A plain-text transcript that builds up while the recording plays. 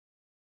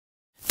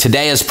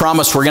Today, as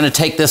promised, we're going to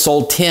take this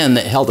old tin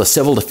that held a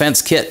civil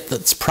defense kit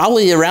that's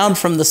probably around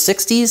from the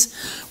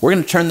 60s. We're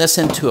going to turn this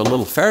into a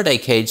little Faraday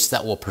cage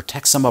that will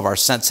protect some of our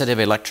sensitive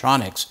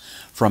electronics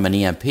from an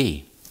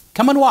EMP.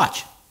 Come and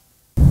watch.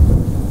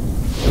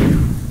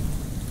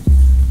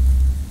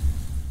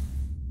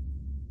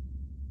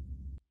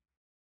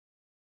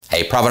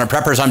 Hey, Provident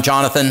Preppers, I'm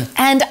Jonathan.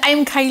 And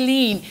I'm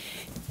Kylene.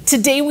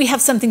 Today we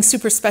have something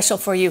super special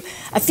for you.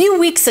 A few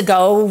weeks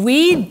ago,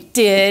 we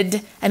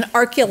did an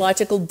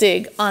archaeological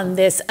dig on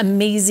this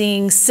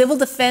amazing civil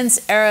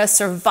defense era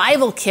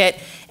survival kit,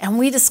 and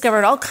we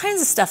discovered all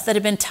kinds of stuff that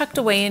had been tucked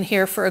away in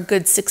here for a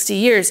good 60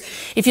 years.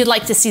 If you'd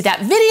like to see that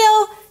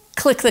video,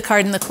 click the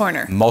card in the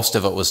corner. Most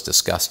of it was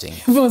disgusting.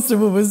 Most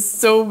of it was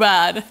so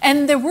bad.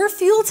 And there were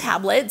fuel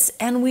tablets,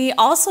 and we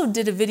also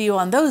did a video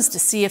on those to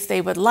see if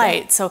they would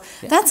light. So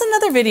that's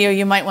another video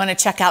you might want to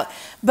check out.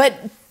 But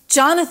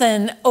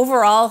Jonathan,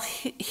 overall,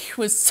 he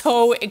was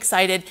so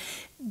excited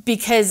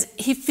because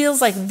he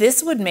feels like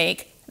this would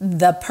make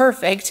the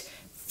perfect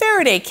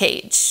Faraday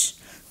cage.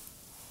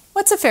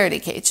 What's a Faraday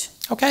cage?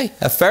 Okay,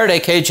 a Faraday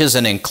cage is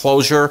an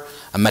enclosure,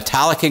 a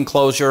metallic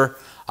enclosure.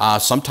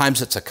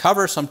 Sometimes it's a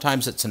cover,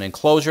 sometimes it's an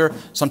enclosure,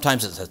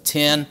 sometimes it's a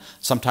tin,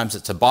 sometimes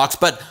it's a box,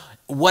 but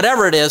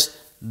whatever it is,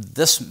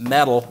 this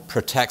metal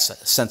protects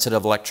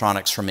sensitive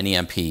electronics from an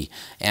EMP.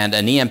 And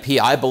an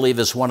EMP, I believe,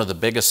 is one of the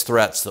biggest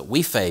threats that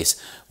we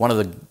face, one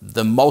of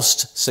the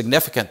most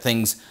significant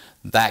things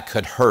that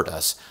could hurt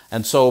us.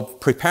 And so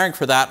preparing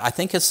for that, I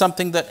think, is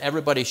something that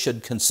everybody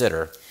should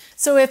consider.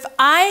 So if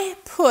I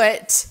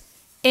put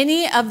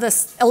any of the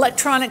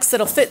electronics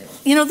that'll fit,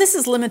 you know, this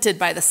is limited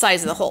by the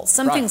size of the hole.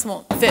 Some things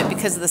won't fit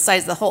because of the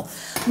size of the hole.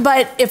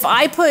 But if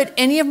I put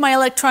any of my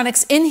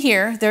electronics in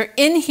here, they're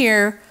in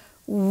here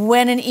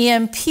when an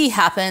EMP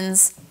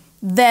happens,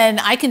 then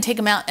I can take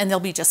them out and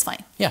they'll be just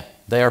fine. Yeah,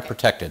 they are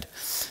protected.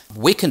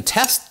 We can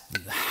test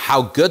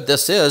how good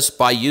this is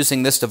by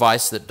using this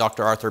device that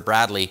Dr. Arthur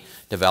Bradley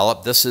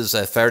developed. This is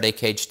a Faraday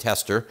cage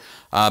tester.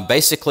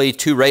 Basically,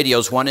 two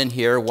radios, one in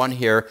here, one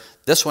here.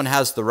 This one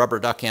has the rubber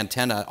duck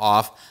antenna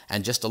off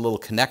and just a little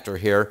connector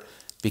here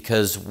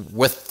because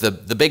with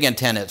the big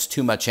antenna, it's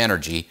too much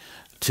energy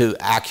to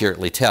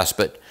accurately test.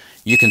 But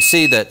you can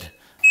see that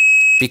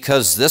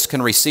because this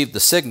can receive the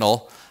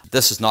signal,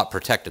 this is not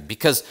protected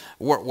because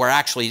we're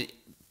actually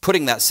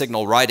putting that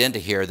signal right into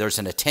here. There's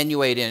an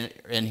attenuator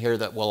in here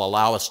that will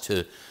allow us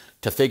to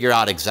figure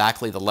out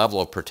exactly the level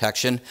of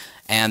protection,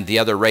 and the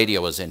other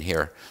radio is in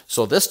here.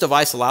 So this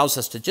device allows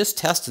us to just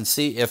test and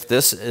see if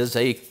this is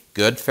a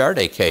good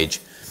Faraday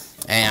cage.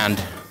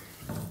 And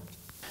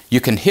you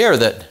can hear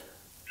that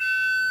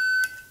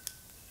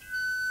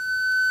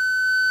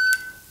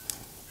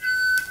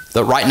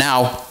right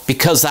now,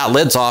 because that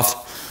lid's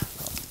off,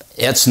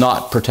 it's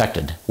not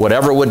protected.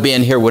 Whatever would be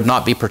in here would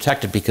not be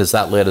protected because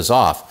that lid is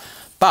off.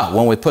 But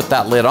when we put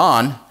that lid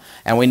on,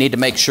 and we need to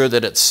make sure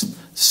that it's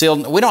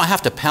sealed, we don't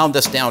have to pound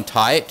this down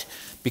tight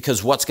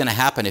because what's going to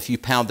happen if you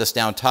pound this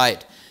down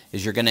tight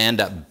is you're going to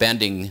end up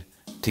bending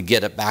to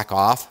get it back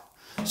off.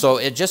 So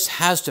it just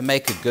has to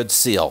make a good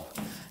seal,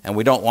 and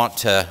we don't want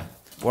to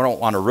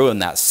ruin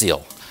that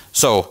seal.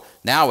 So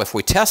now if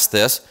we test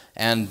this,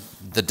 and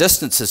the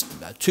distance is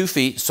 2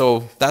 feet,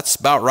 so that's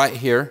about right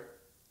here.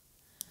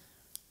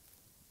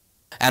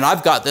 And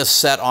I've got this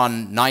set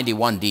on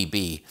 91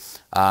 dB.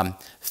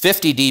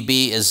 50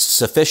 dB is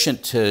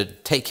sufficient to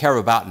take care of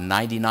about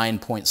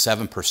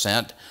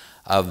 99.7%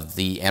 of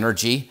the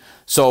energy.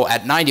 So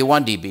at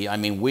 91 dB, I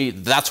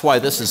mean, that's why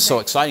this is so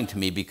exciting to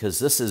me, because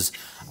this is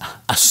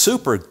a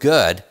super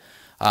good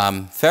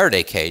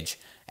Faraday cage.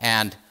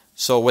 And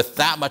so with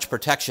that much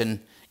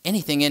protection,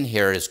 anything in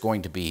here is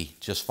going to be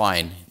just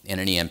fine in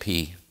an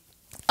EMP.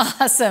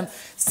 Awesome.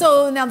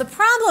 So now the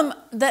problem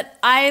that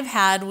I've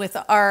had with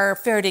our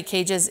Faraday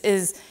cages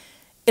is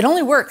it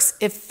only works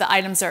if the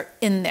items are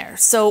in there.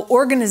 So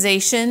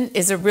organization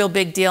is a real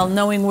big deal,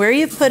 knowing where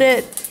you put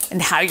it and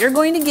how you're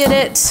going to get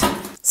it.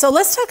 So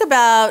let's talk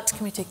about,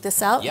 can we take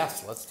this out?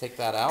 Yes, let's take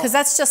that out. Because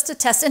that's just a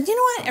test. And you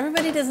know what?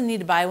 Everybody doesn't need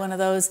to buy one of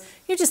those.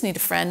 You just need a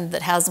friend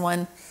that has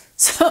one.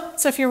 So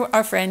if you're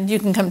our friend, you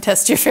can come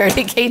test your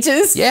Faraday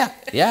cages. Yeah,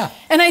 yeah.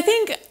 And I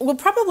think we'll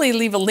probably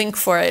leave a link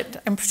for it.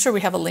 I'm sure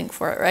we have a link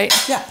for it, right?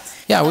 Yeah,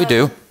 yeah, we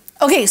do.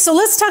 Okay, so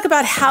let's talk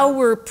about how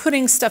we're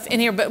putting stuff in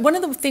here. But one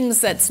of the things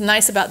that's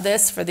nice about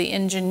this for the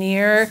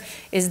engineer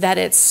is that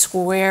it's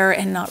square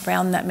and not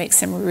round. That makes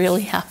him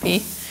really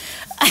happy.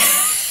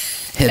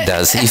 It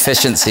does.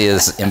 Efficiency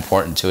is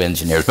important to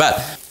engineers.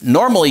 But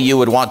normally you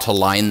would want to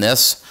line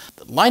this.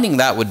 Lining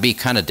that would be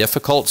kind of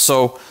difficult.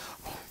 So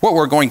what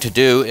we're going to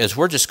do is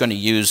we're just going to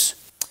use...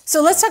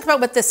 So let's talk about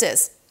what this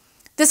is.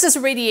 This is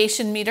a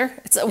radiation meter.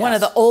 It's one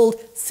of the old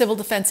civil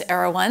defense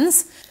era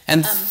ones.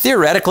 And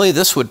theoretically,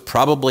 this would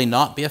probably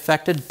not be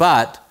affected.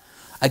 But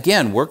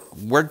again,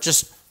 we're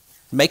just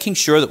making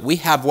sure that we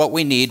have what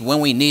we need when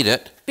we need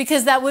it.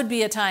 Because that would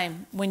be a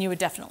time when you would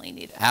definitely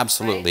need it.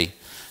 Absolutely. Right?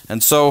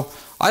 And so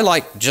I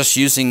like just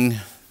using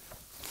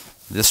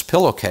this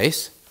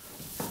pillowcase,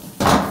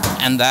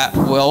 and that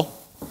will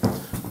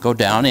go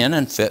down in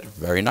and fit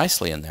very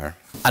nicely in there.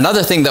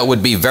 Another thing that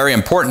would be very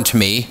important to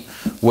me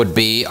would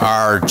be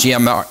our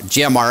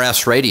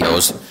GMRS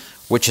radios,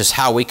 which is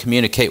how we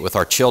communicate with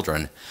our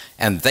children.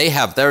 And they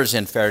have theirs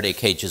in Faraday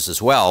cages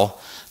as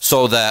well,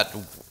 so that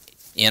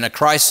in a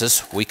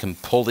crisis we can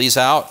pull these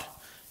out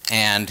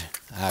and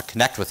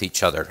connect with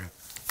each other.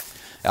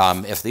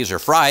 If these are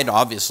fried,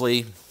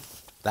 obviously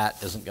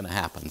that isn't going to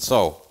happen.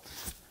 So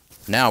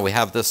now we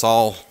have this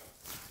all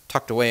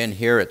tucked away in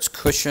here. It's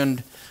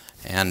cushioned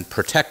and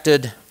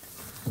protected,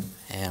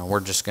 and we're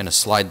just going to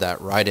slide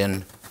that right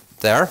in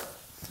there.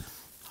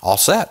 All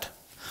set.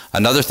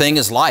 Another thing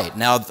is light.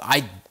 Now,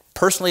 I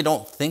personally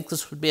don't think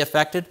this would be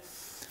affected,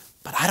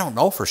 but I don't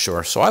know for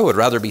sure, so I would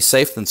rather be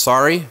safe than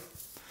sorry.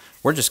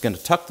 We're just going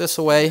to tuck this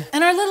away.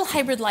 And our little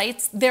hybrid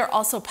lights, they're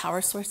also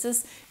power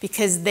sources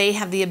because they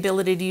have the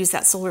ability to use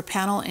that solar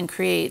panel and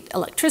create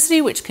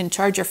electricity, which can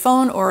charge your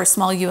phone or a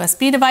small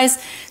USB device.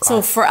 Right.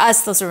 So for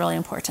us, those are really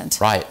important.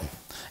 Right.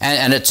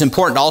 And it's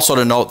important also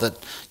to note that,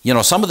 you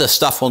know, some of this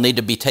stuff will need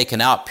to be taken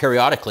out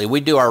periodically.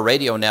 We do our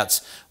radio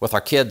nets with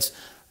our kids,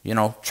 you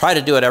know, try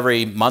to do it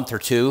every month or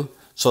two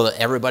so that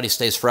everybody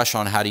stays fresh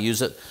on how to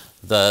use it.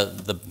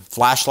 The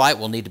flashlight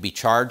will need to be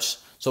charged.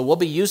 So we'll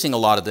be using a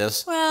lot of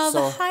this. Well,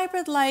 the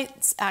hybrid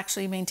lights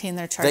actually maintain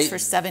their charge for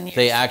 7 years.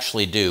 They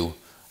actually do.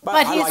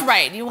 But he's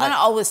right. You want to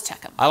always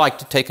check them. I like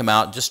to take them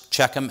out, just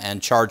check them and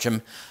charge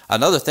them.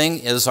 Another thing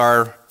is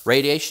our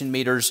radiation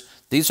meters.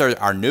 These are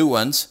our new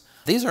ones.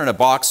 These are in a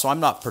box, so I'm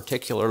not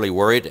particularly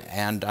worried.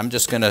 And I'm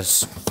just going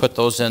to put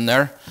those in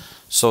there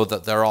so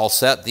that they're all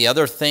set. The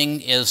other thing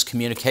is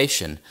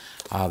communication.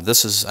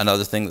 This is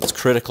another thing that's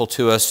critical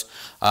to us,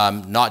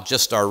 not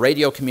just our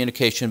radio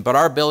communication, but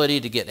our ability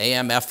to get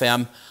AM,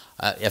 FM,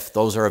 if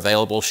those are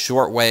available,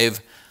 shortwave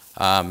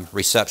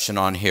reception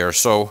on here.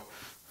 So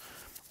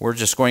we're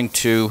just going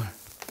to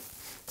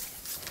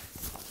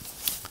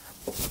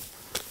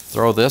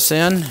throw this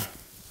in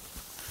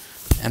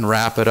and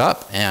wrap it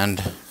up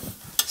and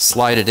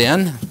slide it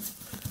in.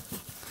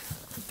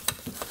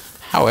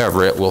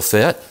 However it will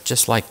fit,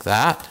 just like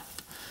that.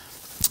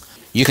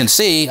 You can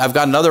see I've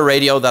got another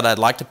radio that I'd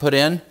like to put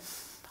in.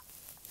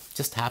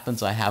 Just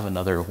happens I have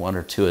another 1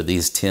 or 2 of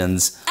these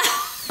tins.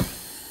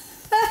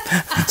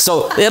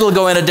 So it'll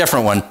go in a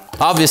different one.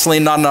 Obviously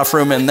not enough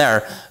room in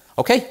there.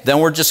 Okay, then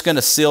we're just going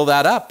to seal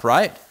that up,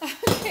 right?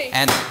 Okay.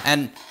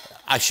 And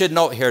I should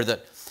note here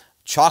that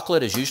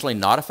chocolate is usually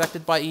not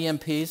affected by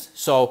EMPs,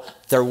 so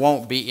there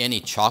won't be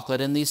any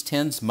chocolate in these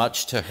tins,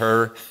 much to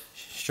her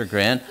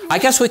chagrin. I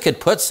guess we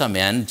could put some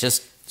in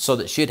just so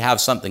that she'd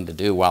have something to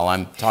do while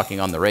I'm talking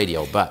on the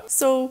radio. But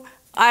so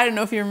I don't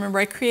know if you remember,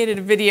 I created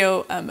a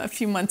video a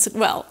few months,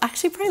 well,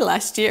 actually probably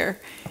last year,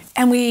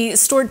 and we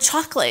stored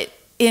chocolate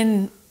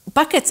in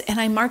buckets and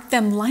I marked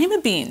them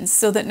lima beans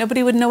so that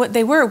nobody would know what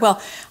they were.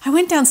 Well, I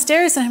went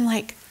downstairs and I'm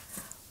like,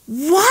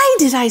 why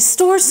did I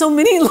store so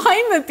many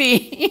lima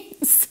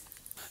beans?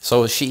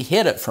 So she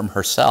hid it from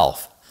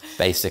herself,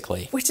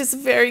 basically. Which is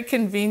very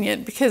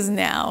convenient because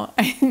now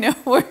I know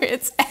where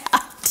it's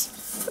at.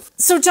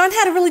 So John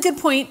had a really good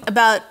point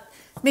about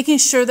making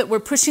sure that we're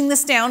pushing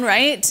this down,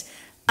 right?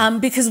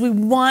 Because we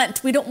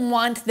don't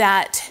want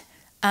that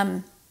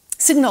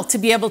signal to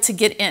be able to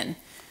get in.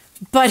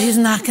 But he's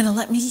not going to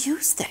let me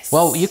use this.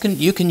 Well, you can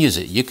use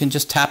it. You can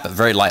just tap it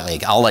very lightly.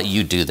 I'll let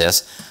you do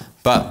this.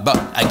 But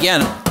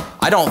again,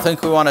 I don't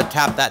think we want to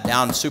tap that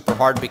down super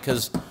hard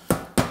because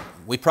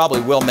we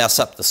probably will mess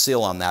up the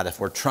seal on that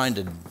if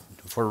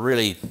we're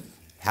really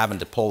having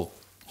to pull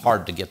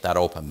hard to get that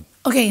open.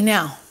 Okay,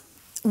 now,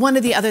 one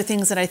of the other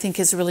things that I think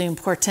is really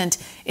important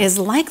is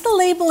like the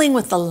labeling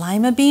with the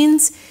lima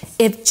beans,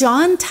 if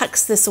John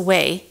tucks this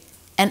away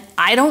and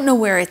I don't know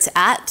where it's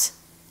at,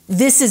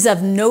 this is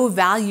of no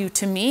value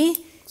to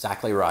me.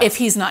 Exactly right. If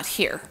he's not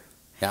here.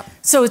 Yeah.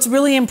 So it's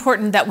really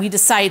important that we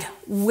decide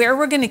where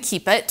we're going to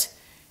keep it,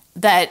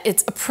 that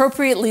it's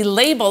appropriately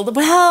labeled.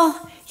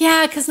 Well,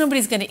 yeah, because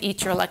nobody's going to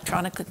eat your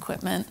electronic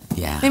equipment.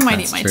 Yeah, they might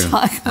eat my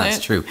chocolate.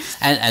 That's true.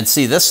 And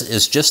see, this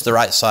is just the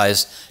right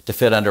size to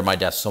fit under my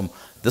desk. So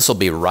this will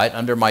be right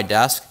under my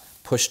desk,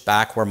 pushed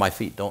back where my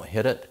feet don't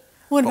hit it.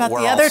 What about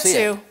the other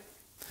two?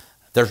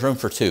 There's room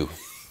for 2,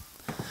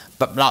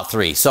 but not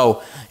 3.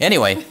 So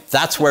anyway,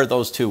 that's where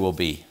those 2 will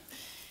be.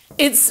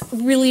 It's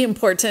really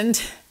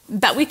important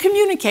that we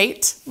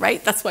communicate,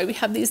 right? That's why we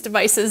have these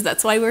devices.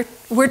 That's why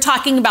we're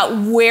talking about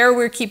where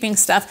we're keeping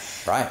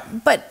stuff. Right.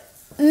 But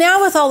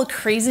now with all the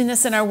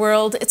craziness in our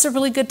world, it's a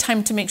really good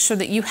time to make sure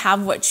that you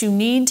have what you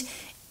need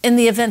in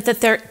the event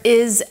that there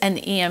is an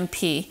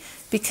EMP,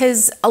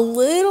 because a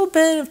little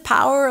bit of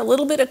power, a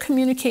little bit of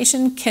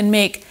communication can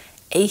make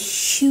a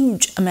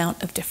huge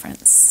amount of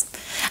difference.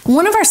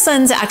 One of our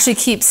sons actually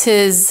keeps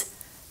his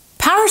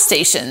power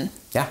station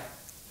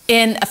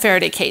in a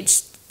Faraday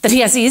cage that he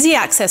has easy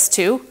access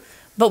to,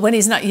 but when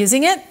he's not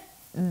using it,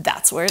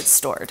 that's where it's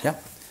stored. Yeah.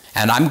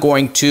 And I'm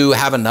going to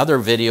have another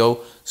video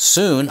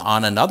soon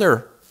on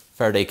another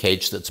Faraday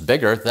cage that's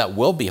bigger that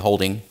will be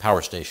holding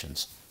power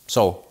stations.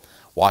 So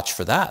watch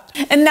for that.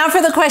 And now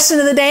for the question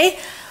of the day.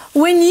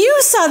 When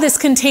you saw this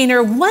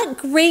container, what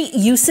great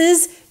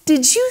uses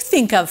did you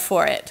think of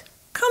for it?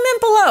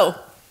 Comment below.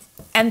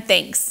 And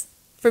thanks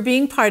for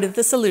being part of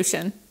the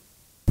solution.